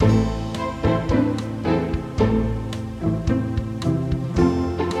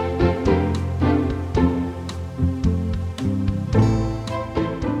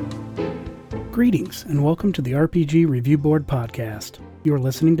Greetings, and welcome to the RPG Review Board podcast. You are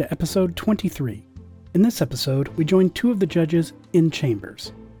listening to episode 23. In this episode, we join two of the judges in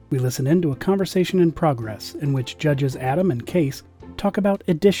chambers. We listen in to a conversation in progress in which judges Adam and Case talk about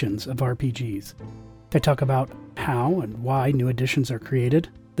editions of RPGs. They talk about how and why new editions are created,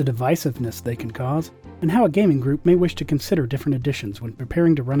 the divisiveness they can cause, and how a gaming group may wish to consider different editions when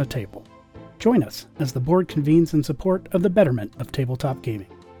preparing to run a table. Join us as the board convenes in support of the betterment of tabletop gaming.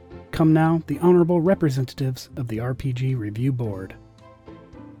 Come now, the honorable representatives of the RPG Review Board.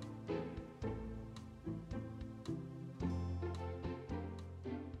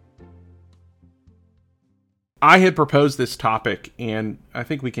 I had proposed this topic, and I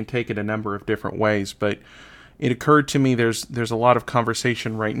think we can take it a number of different ways, but it occurred to me there's a lot of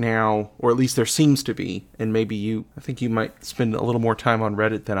conversation right now, or at least there seems to be, and maybe I think you might spend a little more time on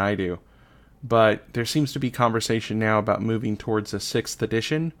Reddit than I do, but there seems to be conversation now about moving towards a 6th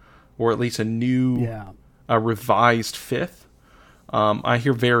edition, or at least a revised 5th. I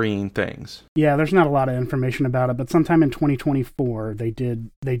hear varying things. Yeah, there's not a lot of information about it, but sometime in 2024, they did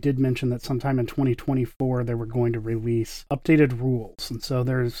mention that sometime in 2024 they were going to release updated rules. And so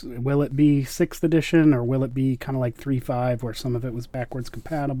will it be 6th edition, or will it be kind of like 3.5, where some of it was backwards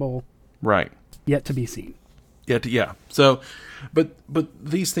compatible? Right. Yet to be seen. Yeah. So, but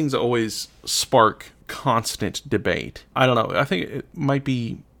these things always spark constant debate. I don't know. I think it might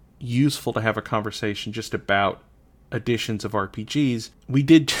be useful to have a conversation just about editions of RPGs. We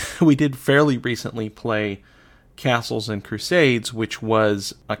did fairly recently play Castles and Crusades, which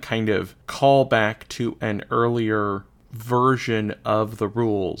was a kind of callback to an earlier version of the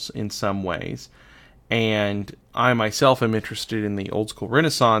rules in some ways. And I myself am interested in the Old School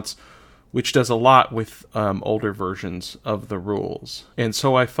Renaissance, which does a lot with older versions of the rules. And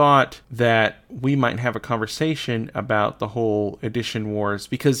so I thought that we might have a conversation about the whole edition wars,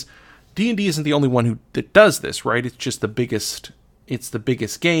 because D&D isn't the only one that does this, right? It's just the biggest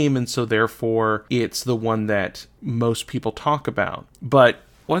game, and so therefore it's the one that most people talk about. But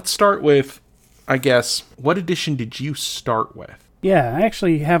let's start with, I guess, what edition did you start with? Yeah, I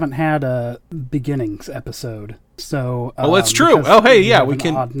actually haven't had a beginnings episode. So, that's true. Oh, hey, yeah, we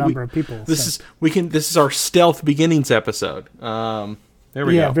can. Odd number of people. This is our stealth beginnings episode. There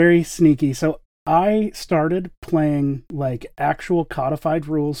we go. Yeah, very sneaky. So I started playing like actual codified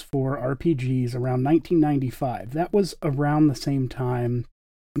rules for RPGs around 1995. That was around the same time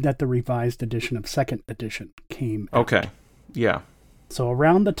that the revised edition of 2nd edition came out. Okay. Yeah. So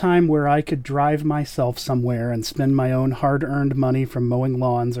around the time where I could drive myself somewhere and spend my own hard-earned money from mowing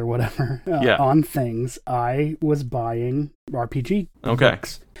lawns or whatever on things, I was buying RPG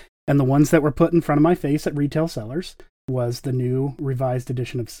books. And the ones that were put in front of my face at retail sellers was the new revised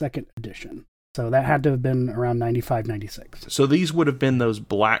edition of 2nd edition. So that had to have been around 95, 96. So these would have been those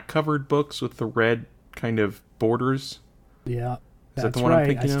black-covered books with the red kind of borders? Yeah. Is That's that the one right. I'm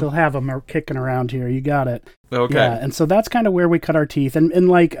thinking I still have them kicking around here. You got it. Okay. Yeah, and so that's kind of where we cut our teeth. And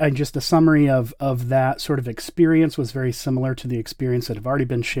like just a summary of that sort of experience was very similar to the experience that have already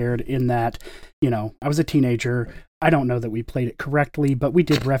been shared in that, I was a teenager. I don't know that we played it correctly, but we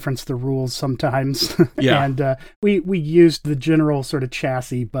did reference the rules sometimes. Yeah. And we used the general sort of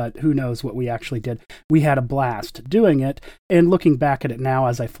chassis, but who knows what we actually did. We had a blast doing it. And looking back at it now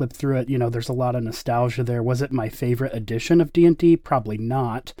as I flip through it, there's a lot of nostalgia there. Was it my favorite edition of D&D? Probably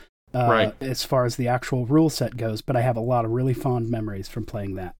not. Right. As far as the actual rule set goes, but I have a lot of really fond memories from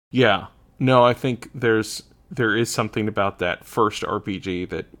playing that. Yeah. No, I think there is something about that first RPG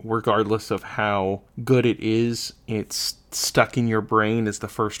that, regardless of how good it is, it's stuck in your brain as the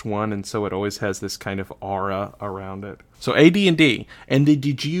first one, and so it always has this kind of aura around it. So AD&D. And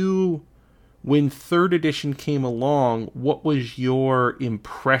did you, when 3rd edition came along, what was your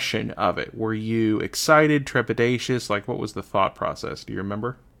impression of it? Were you excited, trepidatious? Like, what was the thought process? Do you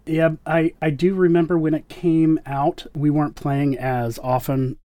remember? Yeah, I do remember when it came out. We weren't playing as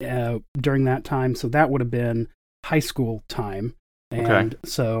often during that time, so that would have been high school time. And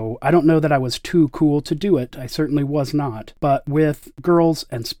so I don't know that I was too cool to do it. I certainly was not. But with girls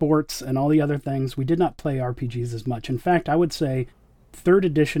and sports and all the other things, we did not play RPGs as much. In fact, I would say 3rd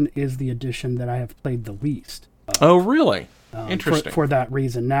edition is the edition that I have played the least. Oh, really? Interesting. For that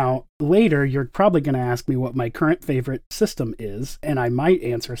reason. Now, later, you're probably going to ask me what my current favorite system is, and I might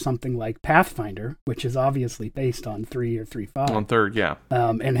answer something like Pathfinder, which is obviously based on 3 or 3.5. On 3rd, yeah.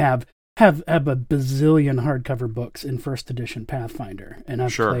 And have a bazillion hardcover books in 1st edition Pathfinder, and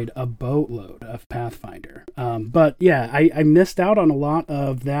I've played a boatload of Pathfinder. But yeah, I missed out on a lot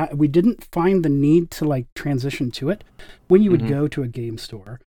of that. We didn't find the need to transition to it. When you would go to a game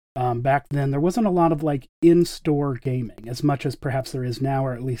store, back then, there wasn't a lot of like in-store gaming as much as perhaps there is now,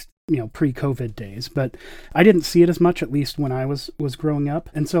 or at least, pre-COVID days. But I didn't see it as much, at least when I was growing up.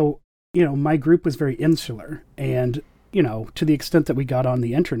 And so, my group was very insular. And, to the extent that we got on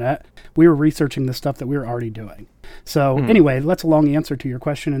the internet, we were researching the stuff that we were already doing. So anyway, that's a long answer to your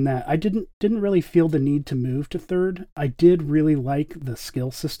question in that I didn't really feel the need to move to third. I did really like the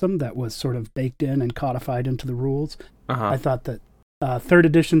skill system that was sort of baked in and codified into the rules. I thought that third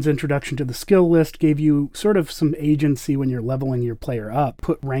edition's introduction to the skill list gave you sort of some agency when you're leveling your player up,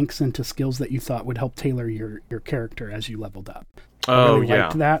 put ranks into skills that you thought would help tailor your character as you leveled up. I really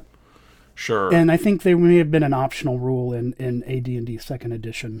liked that. Sure. And I think there may have been an optional rule in AD&D second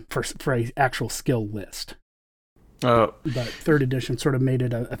edition for an actual skill list. But third edition sort of made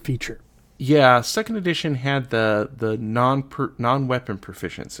it a feature. Yeah, second edition had the non-weapon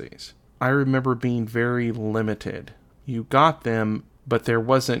proficiencies. I remember being very limited. You got them, but they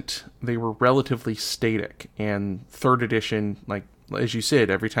were relatively static. And third edition, like as you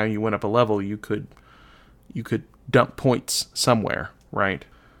said, every time you went up a level, you could dump points somewhere, right?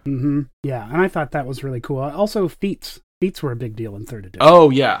 Mm-hmm. Yeah, and I thought that was really cool. Also, feats. Feats were a big deal in third edition.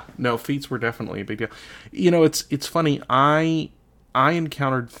 Oh yeah, no, feats were definitely a big deal. It's funny. I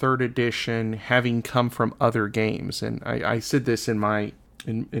encountered third edition having come from other games, and I said this in my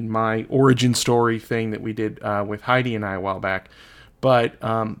origin story thing that we did with Heidi and I a while back. But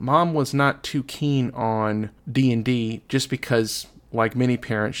Mom was not too keen on D&D just because, like many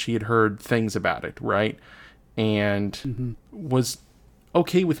parents, she had heard things about it, right? And was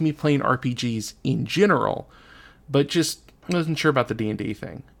okay with me playing RPGs in general, but just wasn't sure about the D&D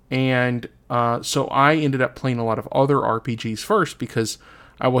thing. And so I ended up playing a lot of other RPGs first because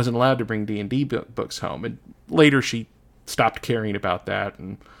I wasn't allowed to bring D&D books home. And later she stopped caring about that,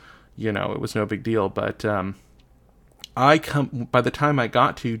 and it was no big deal. But by the time I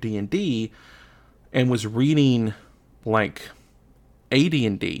got to D&D and was reading like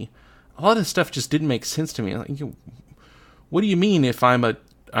AD&D, a lot of stuff just didn't make sense to me. Like, what do you mean if I'm a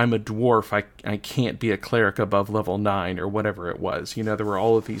dwarf, I can't be a cleric above level 9 or whatever it was? There were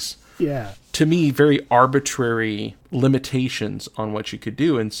all of these, to me, very arbitrary limitations on what you could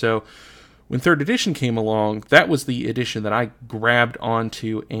do. And so when third edition came along, that was the edition that I grabbed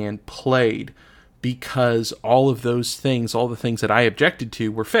onto and played, because all of those things, all the things that I objected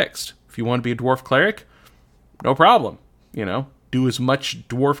to, were fixed. If you want to be a dwarf cleric, no problem. Do as much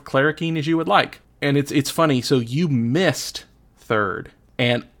dwarf clericing as you would like. And it's funny, so you missed third,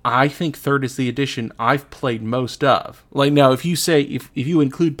 and I think third is the edition I've played most of. Like, now, if you say, if you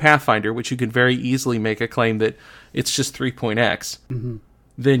include Pathfinder, which you could very easily make a claim that it's just 3.x,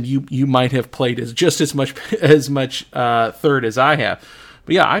 then you might have played just as much third as I have.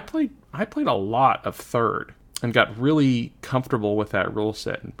 But yeah, I played a lot of third and got really comfortable with that rule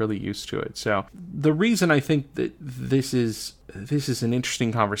set and really used to it. So the reason I think that this is an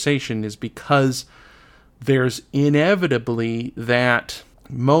interesting conversation is because there's inevitably that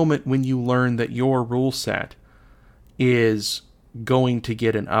moment when you learn that your rule set is going to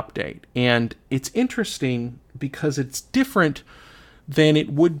get an update. And it's interesting because it's different than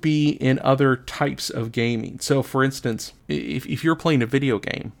it would be in other types of gaming. So for instance, if you're playing a video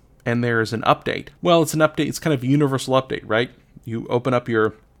game and there's an update, well, it's an update, it's kind of a universal update, right? You open up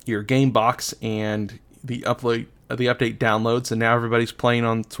your game box and the update downloads, and now everybody's playing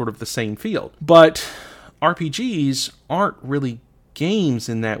on sort of the same field. But RPGs aren't really games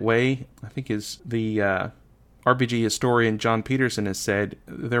in that way. I think as the RPG historian John Peterson has said,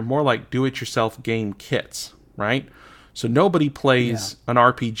 they're more like do-it-yourself game kits, right? So nobody plays an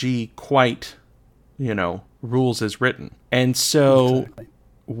RPG quite, rules as written. And so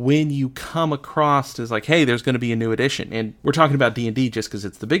when you come across as like, hey, there's going to be a new edition, and we're talking about D&D just because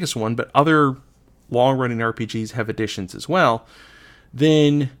it's the biggest one, but other long-running RPGs have editions as well,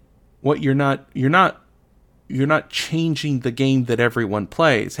 then what you're not changing the game that everyone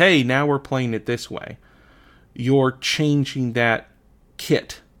plays. Hey, now we're playing it this way. You're changing that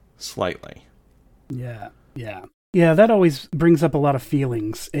kit slightly. Yeah, that always brings up a lot of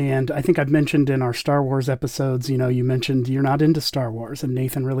feelings. And I think I've mentioned in our Star Wars episodes, you mentioned you're not into Star Wars, and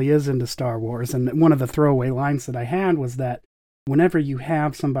Nathan really is into Star Wars. And one of the throwaway lines that I had was that whenever you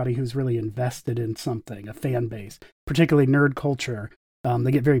have somebody who's really invested in something, a fan base, particularly nerd culture,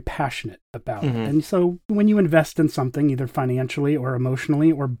 they get very passionate about it. And so when you invest in something, either financially or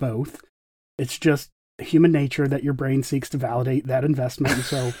emotionally or both, it's just human nature that your brain seeks to validate that investment. And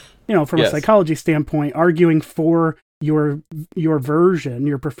so, from a psychology standpoint, arguing for your version,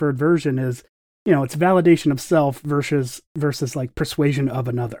 your preferred version is, it's validation of self versus like persuasion of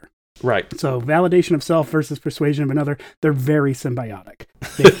another. Right. So validation of self versus persuasion of another, they're very symbiotic.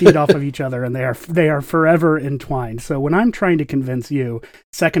 They feed off of each other, and they are forever entwined. So when I'm trying to convince you,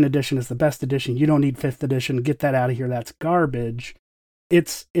 second edition is the best edition, you don't need fifth edition, get that out of here, that's garbage.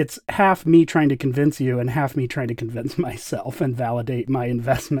 It's half me trying to convince you and half me trying to convince myself and validate my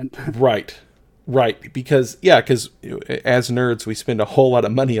investment. Right. Because as nerds, we spend a whole lot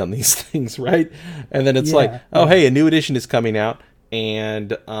of money on these things, right? And then it's hey, a new edition is coming out,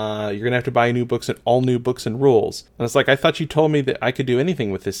 and you're going to have to buy all new books and rules. And it's like, I thought you told me that I could do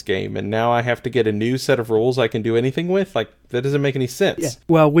anything with this game, and now I have to get a new set of rules I can do anything with? Like, that doesn't make any sense. Yeah.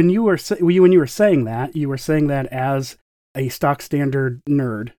 Well, when you were saying that, you were saying that as a stock standard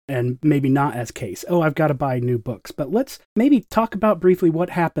nerd, and maybe not as Case. Oh, I've got to buy new books. But let's maybe talk about briefly what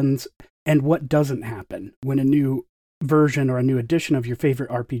happens and what doesn't happen when a new version or a new edition of your favorite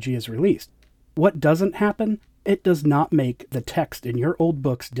RPG is released. What doesn't happen? It does not make the text in your old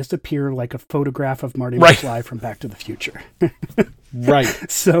books disappear like a photograph of Marty McFly from Back to the Future. Right.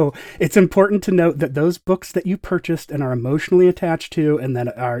 So it's important to note that those books that you purchased and are emotionally attached to, and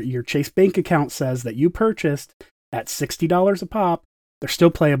that your Chase bank account says that you purchased at $60 a pop, they're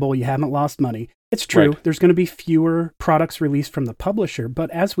still playable. You haven't lost money. It's true. Right. There's going to be fewer products released from the publisher, but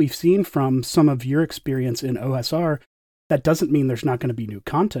as we've seen from some of your experience in OSR, that doesn't mean there's not going to be new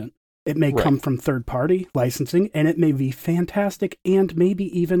content. It may come from third-party licensing, and it may be fantastic and maybe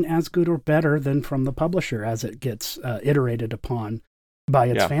even as good or better than from the publisher as it gets iterated upon by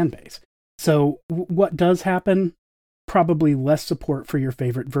its fan base. So what does happen? Probably less support for your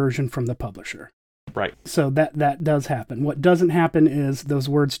favorite version from the publisher. Right. So that does happen. What doesn't happen is those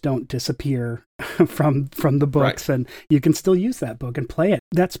words don't disappear from the books, and you can still use that book and play it.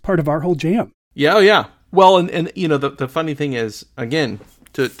 That's part of our whole jam. Yeah. Well, and you know, the funny thing is, again,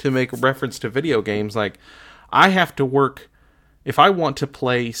 to make reference to video games, like, I have to work, if I want to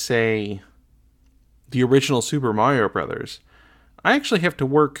play, say, the original Super Mario Brothers, I actually have to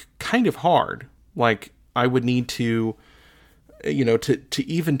work kind of hard. Like, I would need to, you know, to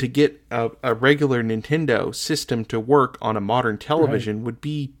get a regular Nintendo system to work on a modern television would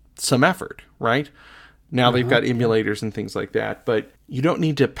be some effort, right? Now they've got emulators and things like that, but you don't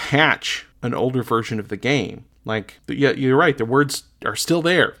need to patch an older version of the game. Like, yeah, you're right. The words are still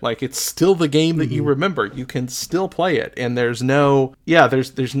there. Like, it's still the game that you remember. You can still play it. And there's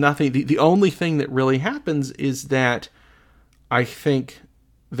there's nothing. The only thing that really happens is that I think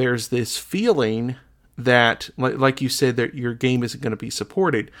there's this feeling that, like you said, that your game isn't going to be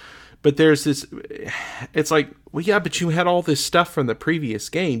supported. But there's this, it's like, well, yeah, but you had all this stuff from the previous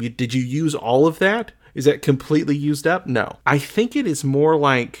game. Did you use all of that? Is that completely used up? No. I think it is more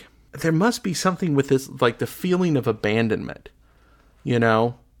like, there must be something with this, like the feeling of abandonment, you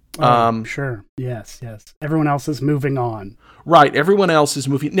know? Sure. Yes. Everyone else is moving on. Right. Everyone else is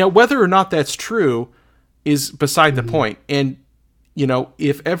moving. Now, whether or not that's true is beside the point. And, you know,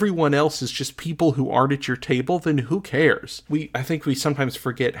 if everyone else is just people who aren't at your table, then who cares? I think we sometimes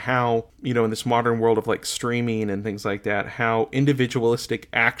forget how, you know, in this modern world of like streaming and things like that, how individualistic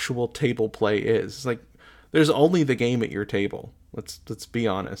actual table play is. It's like, there's only the game at your table. Let's be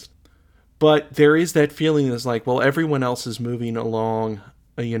honest. But there is that feeling that's like, well, everyone else is moving along,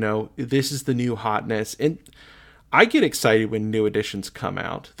 you know, this is the new hotness. And I get excited when new editions come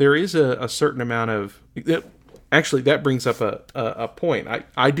out. There is a certain amount of, actually, that brings up a point.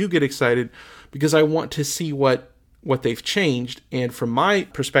 I do get excited because I want to see what they've changed. And from my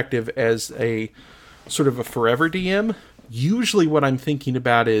perspective as a sort of a forever DM, usually what I'm thinking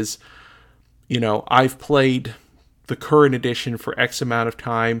about is, you know, I've played the current edition for X amount of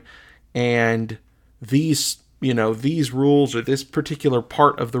time, and these rules or this particular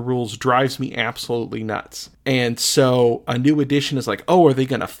part of the rules drives me absolutely nuts. And so a new edition is like, oh, are they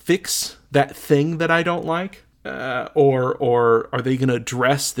going to fix that thing that I don't like? Or are they going to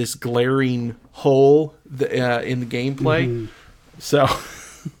address this glaring hole in the gameplay? So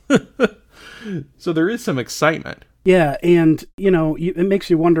there is some excitement. Yeah, and, you know, it makes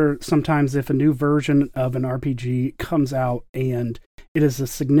you wonder sometimes if a new version of an RPG comes out and it is a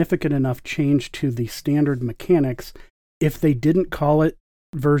significant enough change to the standard mechanics, if they didn't call it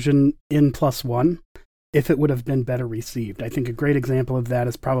version N+1, if it would have been better received. I think a great example of that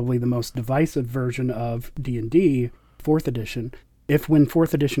is probably the most divisive version of D&D, 4th edition. If when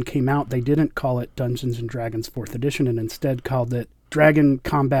 4th edition came out, they didn't call it Dungeons & Dragons 4th edition and instead called it Dragon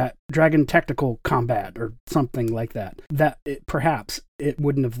Tactical Combat, or something like that. Perhaps it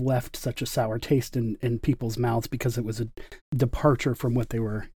wouldn't have left such a sour taste in people's mouths because it was a departure from what they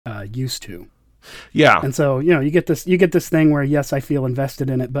were used to. Yeah. And so, you get this thing where, yes, I feel invested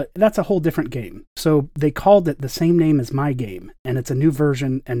in it, but that's a whole different game. So they called it the same name as my game, and it's a new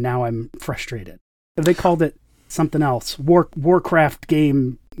version, and now I'm frustrated. If they called it something else, Warcraft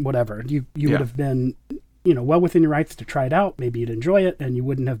game, whatever, you would have been, well within your rights to try it out. Maybe you'd enjoy it, and you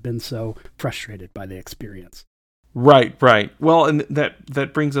wouldn't have been so frustrated by the experience. Right. Well, and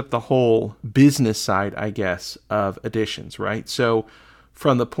that brings up the whole business side, I guess, of editions, right? So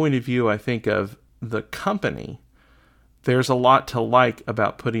from the point of view, I think, of the company, there's a lot to like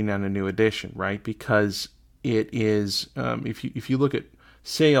about putting out a new edition, right? Because it is, if you look at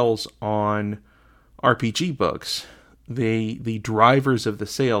sales on RPG books, the drivers of the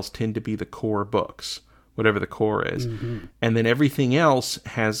sales tend to be the core books, whatever the core is. Mm-hmm. And then everything else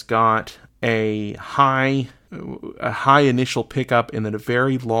has got a high initial pickup and then a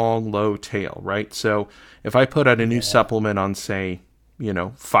very long, low tail, right? So if I put out a new supplement on, say,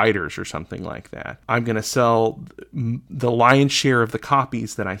 fighters or something like that, I'm going to sell the lion's share of the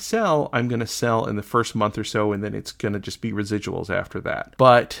copies that I sell. I'm going to sell in the first month or so, and then it's going to just be residuals after that.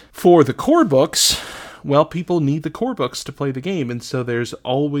 But for the core books, well, people need the core books to play the game. And so there's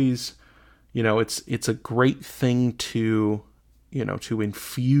always, it's a great thing to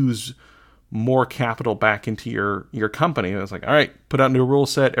infuse more capital back into your company. I was like, all right, put out a new rule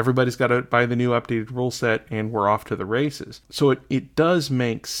set. Everybody's got to buy the new updated rule set, and we're off to the races. So it does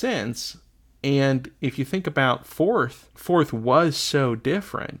make sense. And if you think about Fourth was so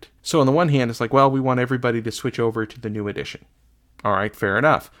different. So on the one hand, it's like, well, we want everybody to switch over to the new edition. All right, fair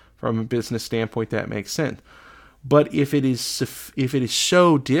enough. From a business standpoint, that makes sense. But if it is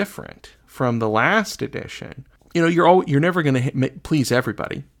so different from the last edition, you're never going to please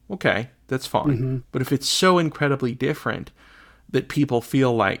everybody. Okay, that's fine. Mm-hmm. But if it's so incredibly different that people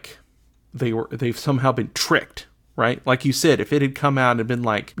feel like they've somehow been tricked, right? Like you said, if it had come out and been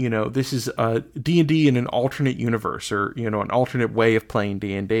like, this is a D&D in an alternate universe, or, an alternate way of playing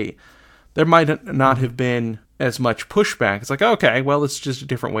D&D, there might not have been as much pushback. It's like, okay, well, it's just a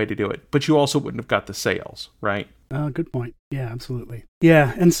different way to do it. But you also wouldn't have got the sales, right? Good point. Yeah, absolutely.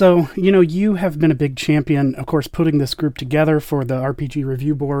 Yeah, and so, you have been a big champion, of course, putting this group together for the RPG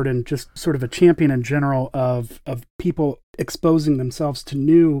Review Board, and just sort of a champion in general of people exposing themselves to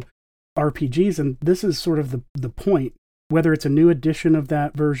new RPGs. And this is sort of the point, whether it's a new edition of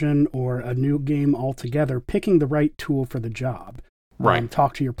that version or a new game altogether, picking the right tool for the job. Right.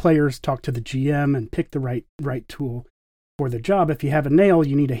 Talk to your players, talk to the GM, and pick the right tool for the job. If you have a nail,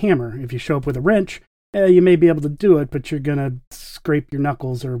 you need a hammer. If you show up with a wrench, you may be able to do it, but you're going to scrape your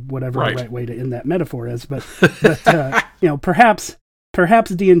knuckles, or whatever the right way to end that metaphor is. But perhaps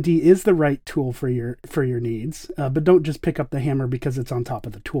D&D is the right tool for your needs, but don't just pick up the hammer because it's on top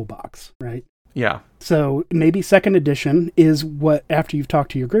of the toolbox, right? Yeah. So maybe second edition is what, after you've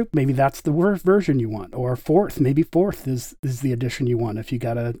talked to your group, maybe that's the version you want. Or maybe fourth is the edition you want if you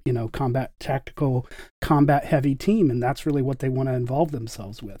got a, tactical, combat heavy team, and that's really what they want to involve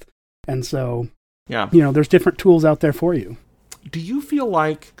themselves with. And so, there's different tools out there for you. Do you feel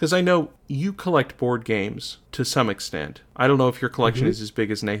like, because I know you collect board games to some extent. I don't know if your collection is as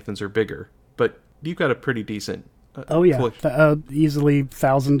big as Nathan's or bigger, but you've got a pretty decent easily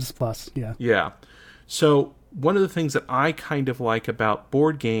thousands plus. Yeah. So one of the things that I kind of like about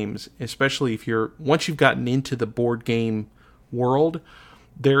board games, especially once you've gotten into the board game world,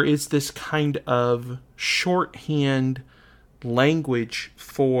 there is this kind of shorthand language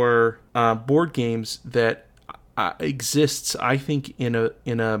for board games that exists, I think, in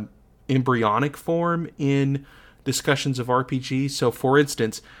a embryonic form in discussions of RPGs. So for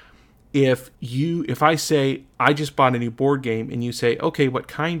instance, if I say, I just bought a new board game, and you say, okay, what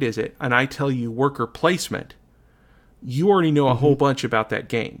kind is it? And I tell you worker placement, you already know a whole bunch about that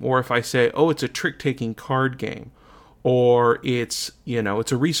game. Or if I say, oh, it's a trick-taking card game, or it's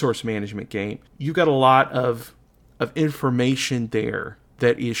a resource management game, you've got a lot of information there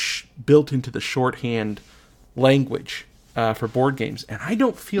that is built into the shorthand language for board games. And I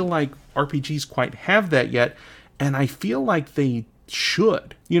don't feel like RPGs quite have that yet, and I feel like they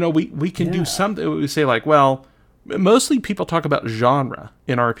should. We can do something. We say like, well, mostly people talk about genre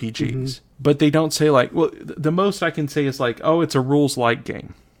in RPGs, but they don't say like, well, the most I can say is like, oh, it's a rules-like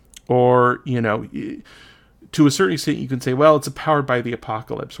game. Or, to a certain extent you can say, well, it's powered by the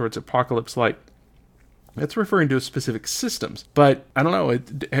apocalypse, or it's apocalypse-like. That's referring to specific systems. But I don't know,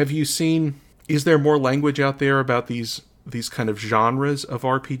 have you seen, is there more language out there about these kind of genres of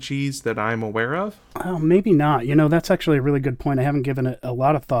RPGs that I'm aware of? Oh, maybe not. That's actually a really good point. I haven't given it a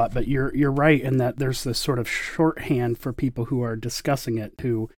lot of thought, but you're right in that there's this sort of shorthand for people who are discussing it,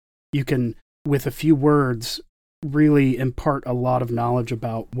 who you can, with a few words, really impart a lot of knowledge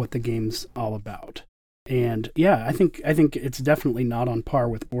about what the game's all about. And yeah, I think it's definitely not on par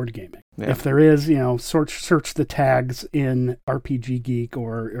with board gaming. Yeah. If there is, search the tags in RPG Geek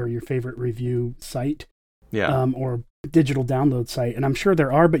or your favorite review site, or digital download site, and I'm sure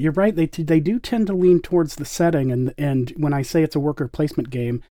there are. But you're right; they do tend to lean towards the setting. And when I say it's a worker placement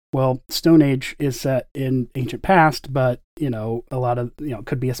game, well, Stone Age is set in ancient past, but a lot of it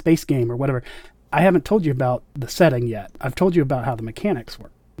could be a space game or whatever. I haven't told you about the setting yet. I've told you about how the mechanics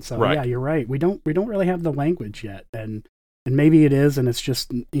work. So right. Yeah, you're right. We don't really have the language yet, and maybe it is, and it's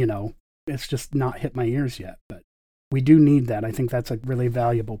just it's just not hit my ears yet. But we do need that. I think that's a really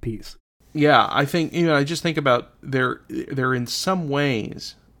valuable piece. Yeah, I think I just think about they're in some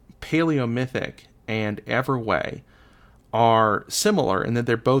ways Paleomythic and Everway are similar in that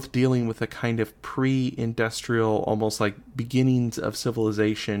they're both dealing with a kind of pre-industrial, almost like beginnings of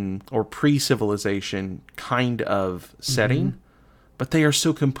civilization or pre-civilization kind of setting. Mm-hmm. But they are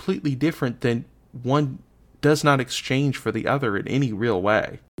so completely different that one does not exchange for the other in any real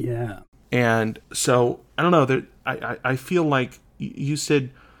way. Yeah. And so, I don't know, I feel like you said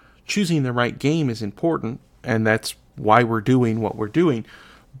choosing the right game is important, and that's why we're doing what we're doing.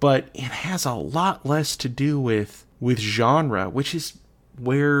 But it has a lot less to do with genre, which is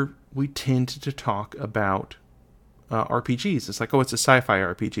where we tend to talk about RPGs. It's like, it's a sci-fi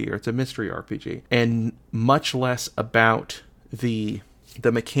RPG or it's a mystery RPG. And much less about the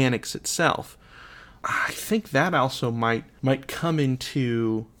mechanics itself. I think that also might come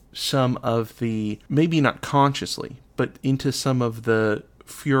into some of the, maybe not consciously, but into some of the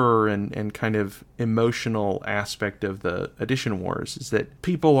furor and kind of emotional aspect of the edition wars, is that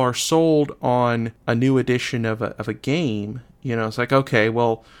people are sold on a new edition of a game. It's like, okay,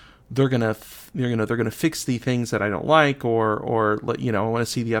 well, they're gonna fix the things that I don't like, or I want to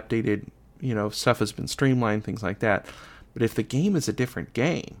see the updated, stuff has been streamlined, things like that. But if the game is a different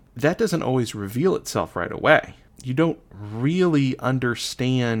game, that doesn't always reveal itself right away. You don't really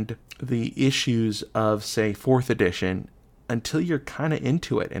understand the issues of, say, 4th edition until you're kind of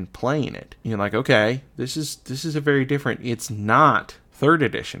into it and playing it. You're like, okay, this is a very different. It's not 3rd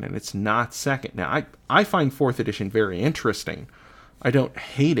edition and it's not 2nd. Now, I find 4th edition very interesting. I don't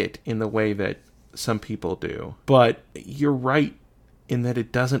hate it in the way that some people do. But you're right in that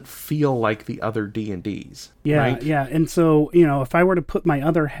it doesn't feel like the other D&Ds. Yeah, right? Yeah. And so, if I were to put my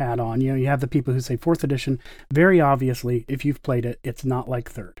other hat on, you have the people who say 4th edition. Very obviously, if you've played it, it's not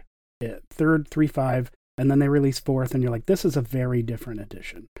like 3rd. 3rd, 3.5, and then they release 4th, and you're like, this is a very different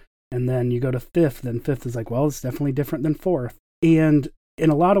edition. And then you go to 5th, and 5th is like, well, it's definitely different than 4th. And in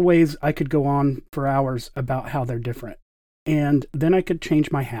a lot of ways, I could go on for hours about how they're different. And then I could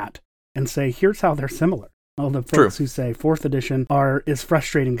change my hat and say, here's how they're similar. All the folks who say 4th edition is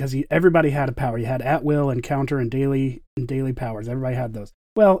frustrating because everybody had a power. You had at will, encounter, and daily powers. Everybody had those.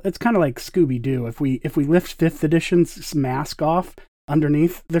 Well, it's kind of like Scooby-Doo. If we lift 5th edition's mask off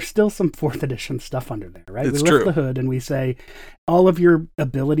underneath, there's still some 4th edition stuff under there, right? It's we lift true. the hood and we say all of your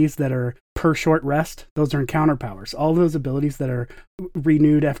abilities that are per short rest, those are encounter powers. All those abilities that are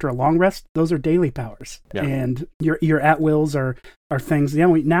renewed after a long rest, those are daily powers. Yeah. And your at wills are things.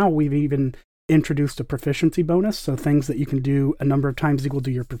 Now we've even introduced a proficiency bonus, so things that you can do a number of times equal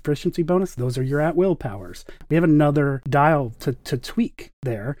to your proficiency bonus, those are your at-will powers. We have another dial to tweak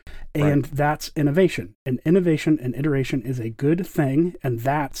there, and that's innovation. And innovation and iteration is a good thing, and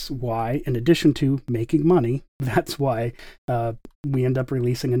that's why, in addition to making money, that's why we end up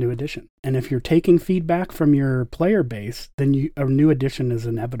releasing a new edition. And if you're taking feedback from your player base, then a new edition is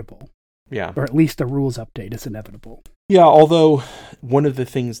inevitable. Yeah. Or at least a rules update is inevitable. Yeah, although one of the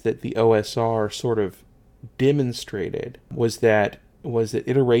things that the OSR sort of demonstrated was that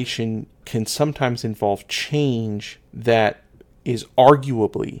iteration can sometimes involve change that is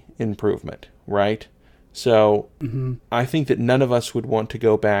arguably improvement, right? So I think that none of us would want to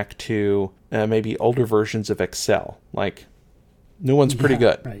go back to maybe older versions of Excel. Like, new one's pretty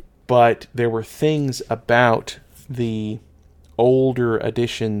good. Right. But there were things about the older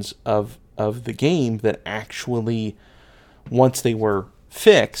editions of the game that actually, once they were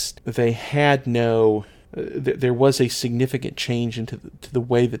fixed, they had no... there was a significant change into the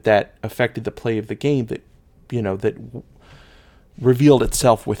way that affected the play of the game that, that revealed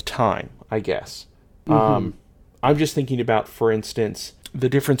itself with time, I guess. I'm just thinking about, for instance, the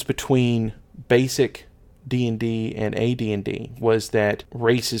difference between basic D&D and AD&D was that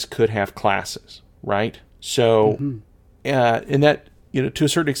races could have classes, right? So, and that, to a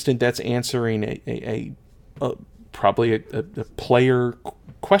certain extent, that's answering a probably a player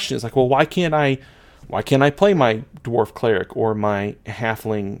question. It's like, well, why can't I play my dwarf cleric or my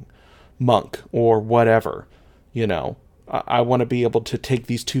halfling monk or whatever? You know, I want to be able to take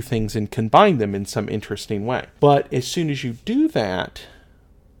these two things and combine them in some interesting way. But as soon as you do that,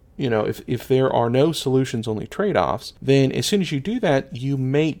 you know, if there are no solutions, only trade-offs, then as soon as you do that, you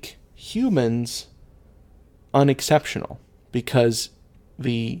make humans unexceptional, because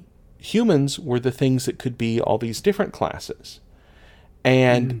the humans were the things that could be all these different classes.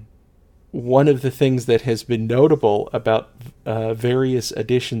 And one of the things that has been notable about various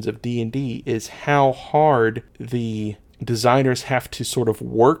editions of D&D is how hard the designers have to sort of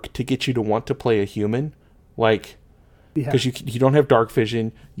work to get you to want to play a human. Like, because you don't have dark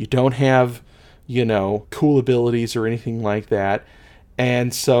vision, you don't have, you know, cool abilities or anything like that.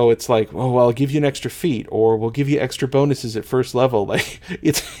 And so it's like, oh, well, I'll give you an extra feat, or we'll give you extra bonuses at first level. Like,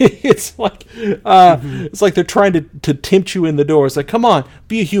 it's like it's like they're trying to tempt you in the door. It's like, come on,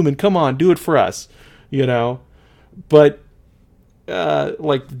 be a human, come on, do it for us, you know. But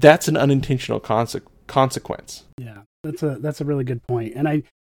like, that's an unintentional consequence. Yeah, that's a really good point. And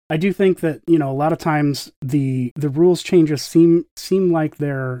I do think that, you know, a lot of times the rules changes seem like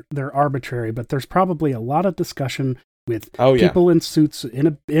they're arbitrary, but there's probably a lot of discussion with people in suits in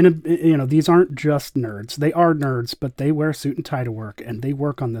a you know, these aren't just nerds. They are nerds, but they wear suit and tie to work, and they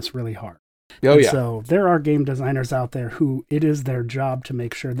work on this really hard. So there are game designers out there who it is their job to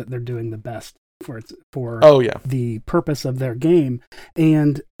make sure that they're doing the best for the purpose of their game.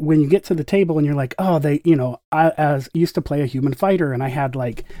 And when you get to the table and you're like, oh, they, you know, I used to play a human fighter, and I had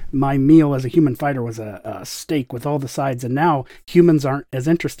like my meal as a human fighter was a steak with all the sides, and now humans aren't as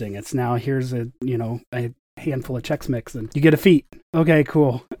interesting. It's now here's a handful of Chex Mix and you get a feat. Okay,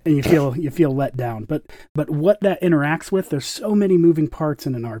 cool. And you feel let down. But what that interacts with, there's so many moving parts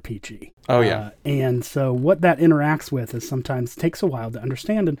in an RPG. And so what that interacts with is sometimes takes a while to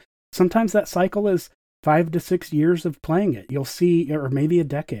understand, and sometimes that cycle is 5 to 6 years of playing it. You'll see, or maybe a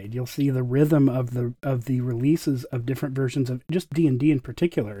decade, you'll see the rhythm of the releases of different versions of just D&D in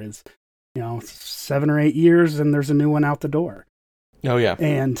particular is, you know, 7 or 8 years and there's a new one out the door.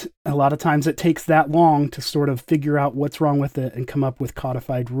 And a lot of times it takes that long to sort of figure out what's wrong with it and come up with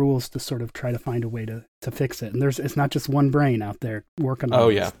codified rules to sort of try to find a way to fix it. And it's not just one brain out there working on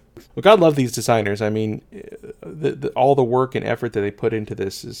this. Well, God love these designers. I mean, all the work and effort that they put into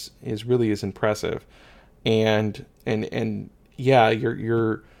this is really impressive. And yeah,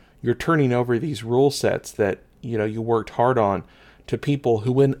 you're turning over these rule sets that, you know, you worked hard on to people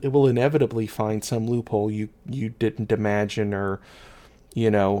who will inevitably find some loophole you didn't imagine, or, you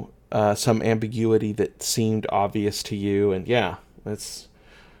know, some ambiguity that seemed obvious to you. And yeah, it's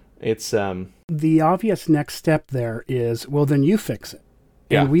the obvious next step there is, well, then you fix it.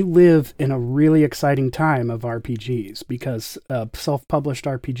 Yeah. And we live in a really exciting time of RPGs, because self-published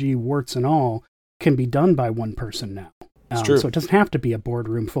RPG, warts and all, can be done by one person now. It's true. So it doesn't have to be a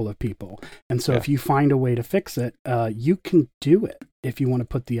boardroom full of people. And so if you find a way to fix it, you can do it if you want to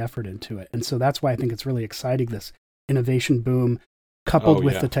put the effort into it. And so that's why I think it's really exciting, this innovation boom, coupled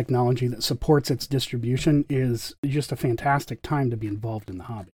with the technology that supports its distribution, is just a fantastic time to be involved in the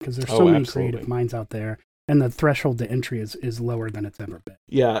hobby, because there's so many creative minds out there, and the threshold to entry is lower than it's ever been.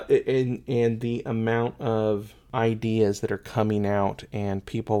 Yeah, and the amount of ideas that are coming out, and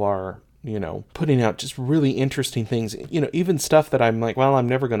people are, you know, putting out just really interesting things, you know, even stuff that I'm like, well, I'm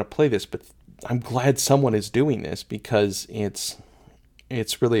never going to play this, but I'm glad someone is doing this, because it's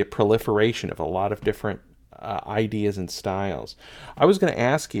really a proliferation of a lot of different ideas and styles. I was going to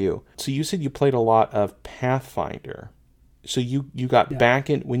ask you, so you said you played a lot of Pathfinder. So you got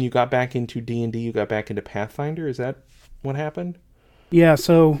back in, when you got back into D&D, you got back into Pathfinder? Is that what happened? Yeah,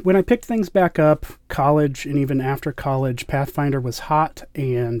 so when I picked things back up, college and even after college, Pathfinder was hot,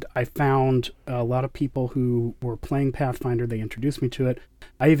 and I found a lot of people who were playing Pathfinder. They introduced me to it.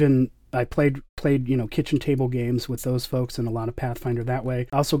 I played, you know, kitchen table games with those folks and a lot of Pathfinder that way.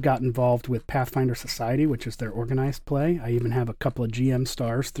 I also got involved with Pathfinder Society, which is their organized play. I even have a couple of GM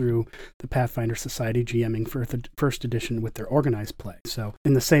stars through the Pathfinder Society, GMing for the first edition with their organized play. So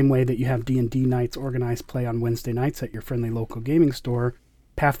in the same way that you have D&D nights organized play on Wednesday nights at your friendly local gaming store,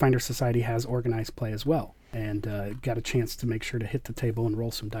 Pathfinder Society has organized play as well. And got a chance to make sure to hit the table and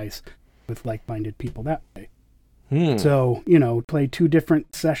roll some dice with like-minded people that way. So, you know, play 2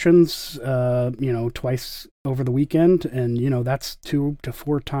 different sessions, you know, twice over the weekend. And, you know, that's 2 to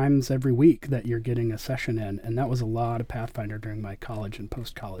 4 times every week that you're getting a session in. And that was a lot of Pathfinder during my college and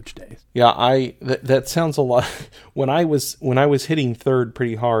post-college days. Yeah, that sounds a lot. When I was hitting third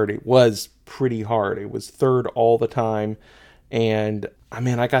pretty hard, it was pretty hard. It was third all the time. And I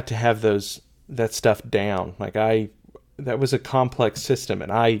mean, I got to have that stuff down. Like that was a complex system,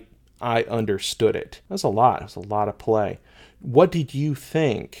 and I understood it. It was a lot. It was a lot of play. What did you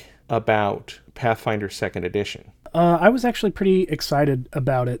think about Pathfinder 2nd Edition? I was actually pretty excited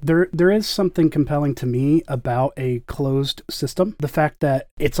about it. There is something compelling to me about a closed system. The fact that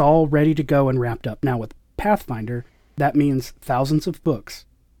it's all ready to go and wrapped up. Now with Pathfinder, that means thousands of books,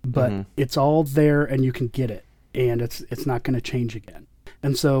 but it's all there and you can get it, and it's not going to change again.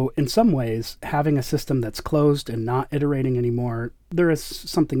 And so in some ways, having a system that's closed and not iterating anymore, there is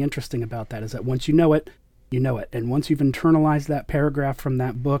something interesting about that, is that once you know it, you know it. And once you've internalized that paragraph from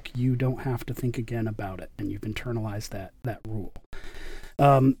that book, you don't have to think again about it, and you've internalized that rule.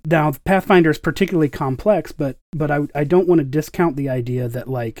 Now, Pathfinder is particularly complex, but I don't want to discount the idea that,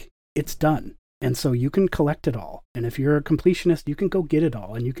 like, it's done. And so you can collect it all. And if you're a completionist, you can go get it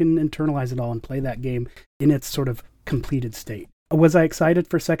all, and you can internalize it all and play that game in its sort of completed state. Was I excited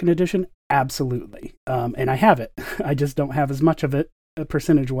for 2nd edition? Absolutely. And I have it. I just don't have as much of it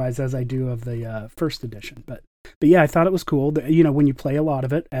percentage-wise as I do of the 1st edition. But yeah, I thought it was cool. You know, when you play a lot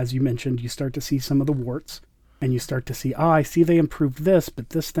of it, as you mentioned, you start to see some of the warts, and you start to see, I see they improved this,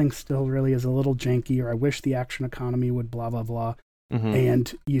 but this thing still really is a little janky, or I wish the action economy would blah, blah, blah.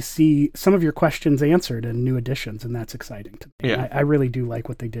 And you see some of your questions answered in new editions, and that's exciting to me. Yeah. I really do like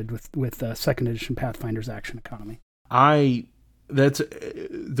what they did with 2nd edition Pathfinder's action economy. That's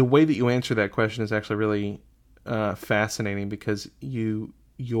the way that you answer that question is actually really fascinating, because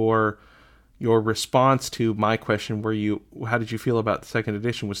your response to my question, how did you feel about the 2nd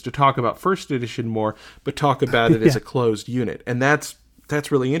edition, was to talk about 1st edition more, but talk about it as a closed unit. And that's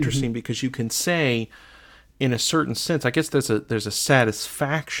really interesting, because you can say, in a certain sense, I guess there's a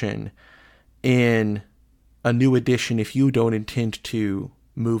satisfaction in a new edition if you don't intend to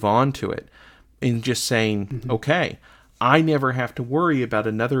move on to it, in just saying, okay, I never have to worry about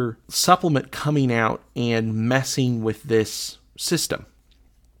another supplement coming out and messing with this system,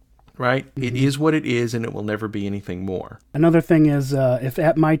 right? It is what it is, and it will never be anything more. Another thing is, if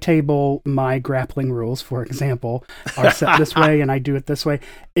at my table, my grappling rules, for example, are set this way and I do it this way,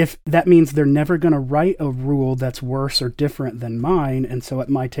 if that means they're never going to write a rule that's worse or different than mine, and so at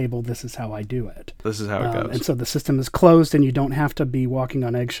my table, this is how I do it. This is how it goes. And so the system is closed, and you don't have to be walking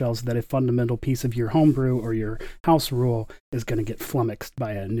on eggshells that a fundamental piece of your homebrew or your house rule is going to get flummoxed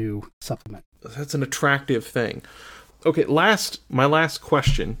by a new supplement. That's an attractive thing. Okay, my last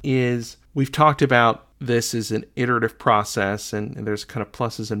question is, we've talked about this as an iterative process, and there's kind of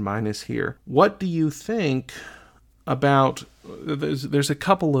pluses and minuses here. What do you think about, there's a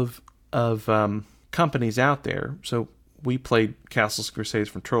couple of companies out there, so we played Castles Crusades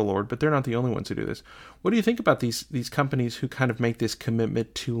from Trollord, but they're not the only ones who do this. What do you think about these companies who kind of make this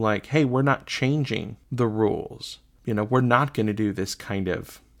commitment to, like, hey, we're not changing the rules. You know, we're not going to do this kind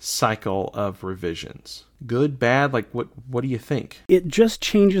of cycle of revisions. Good, bad, like what do you think? It just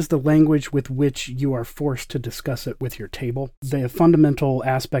changes the language with which you are forced to discuss it with your table. The fundamental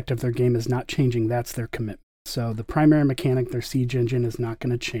aspect of their game is not changing. That's their commitment. So the primary mechanic, their siege engine, is not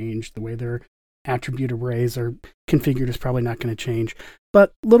going to change. The way their attribute arrays are configured is probably not going to change.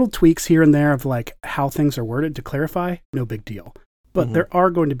 But little tweaks here and there of, like, how things are worded to clarify, no big deal. But there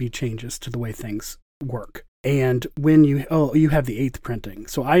are going to be changes to the way things work. And when you have the 8th printing.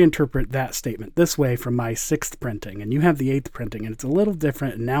 So I interpret that statement this way from my 6th printing, and you have the 8th printing, and it's a little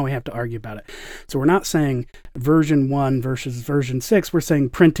different, and now we have to argue about it. So we're not saying version 1 versus version 6, we're saying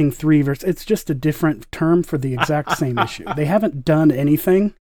printing 3 versus, it's just a different term for the exact same issue. They haven't done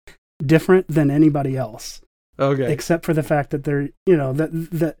anything different than anybody else. Okay. Except for the fact that they're,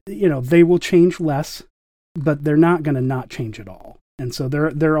 they will change less, but they're not going to not change at all. And so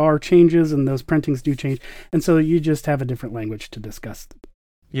there are changes, and those printings do change. And so you just have a different language to discuss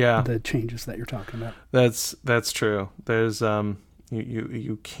the changes that you're talking about. That's true. There's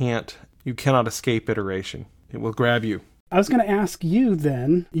you cannot escape iteration. It will grab you. I was going to ask you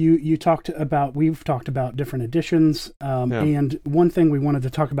then, we've talked about different editions, and one thing we wanted to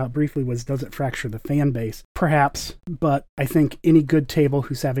talk about briefly was, does it fracture the fan base? Perhaps, but I think any good table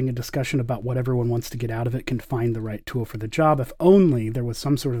who's having a discussion about what everyone wants to get out of it can find the right tool for the job. If only there was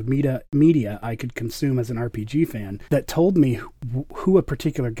some sort of media I could consume as an RPG fan that told me who a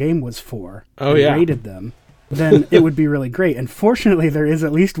particular game was for, rated them. Then it would be really great. And fortunately, there is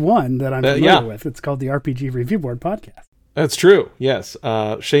at least one that I'm familiar with. It's called the RPG Review Board Podcast. That's true. Yes.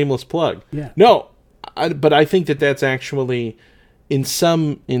 Shameless plug. Yeah. No, but I think that's actually, in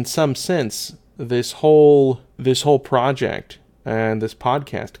some sense, this whole project and this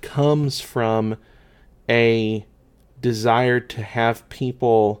podcast comes from a desire to have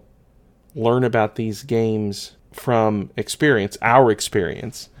people learn about these games from our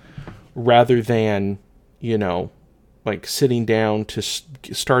experience, rather than, like sitting down to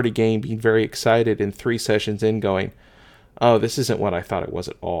start a game, being very excited, and 3 sessions in going, oh, this isn't what I thought it was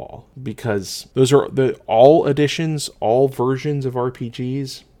at all. Because those are all editions, all versions of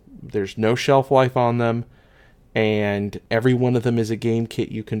RPGs. There's no shelf life on them. And every one of them is a game kit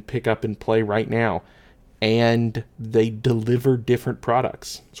you can pick up and play right now. And they deliver different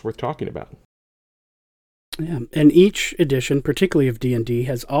products. It's worth talking about. Yeah, and each edition, particularly of D&D,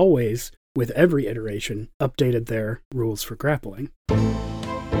 has always, with every iteration, updated their rules for grappling.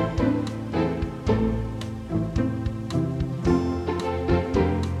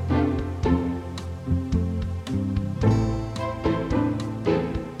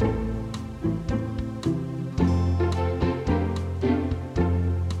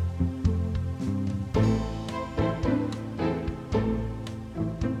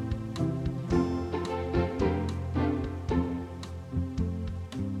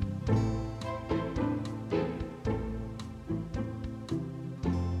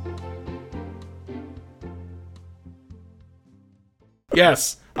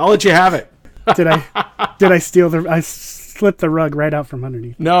 Yes, I'll let you have it. Did I steal I slipped the rug right out from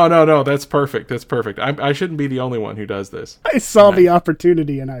underneath. No, that's perfect. That's perfect. I shouldn't be the only one who does this. I saw the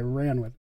opportunity and I ran with it.